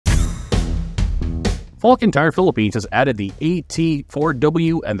Falken Tire Philippines has added the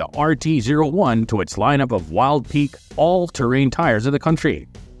AT4W and the RT01 to its lineup of Wildpeak all-terrain tires in the country.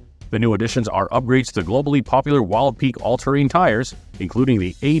 The new additions are upgrades to the globally popular Wildpeak all-terrain tires, including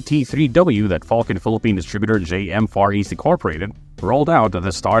the AT3W that Falken Philippine distributor JM Far East Incorporated rolled out at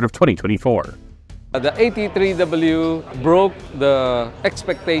the start of 2024. The AT3W broke the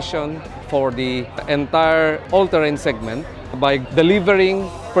expectation for the entire all-terrain segment by delivering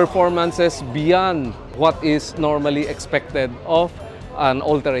performances beyond what is normally expected of an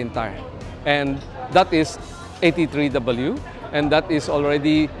all-terrain tire. And that is AT3W, and that is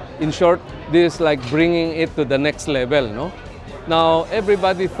already, in short, this is like bringing it to the next level, no? Now,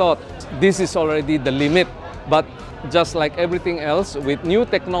 everybody thought this is already the limit, but just like everything else, with new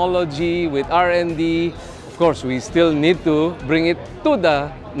technology, with R&D, of course, we still need to bring it to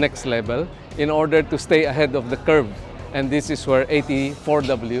the next level in order to stay ahead of the curve. And this is where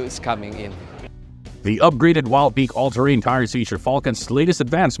AT4W is coming in. The upgraded Wildpeak all-terrain tires feature Falken's latest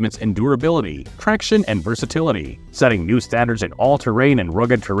advancements in durability, traction, and versatility, setting new standards in all-terrain and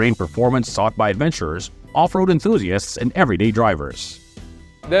rugged terrain performance sought by adventurers, off-road enthusiasts, and everyday drivers.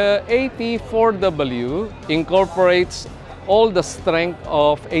 The AT4W incorporates all the strength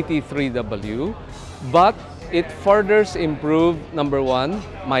of AT3W, but it further improves, number one,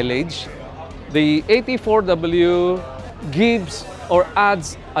 mileage. The AT4W gives or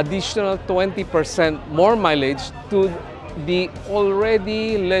adds additional 20% more mileage to the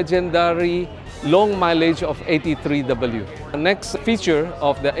already legendary long mileage of AT3W. The next feature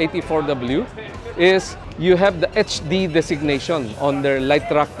of the AT4W is you have the HD designation on their light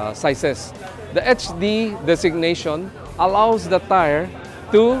truck sizes. The HD designation allows the tire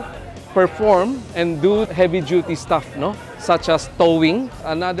to perform and do heavy-duty stuff, no? Such as towing.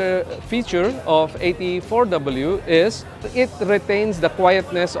 Another feature of AT4W is it retains the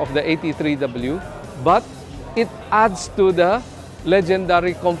quietness of the AT3W, but it adds to the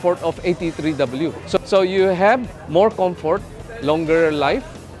legendary comfort of AT3W. So you have more comfort, longer life,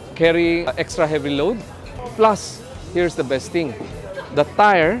 carrying extra heavy load. Plus, here's the best thing, the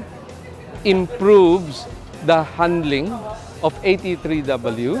tire improves the handling of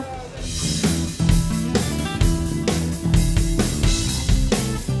AT3W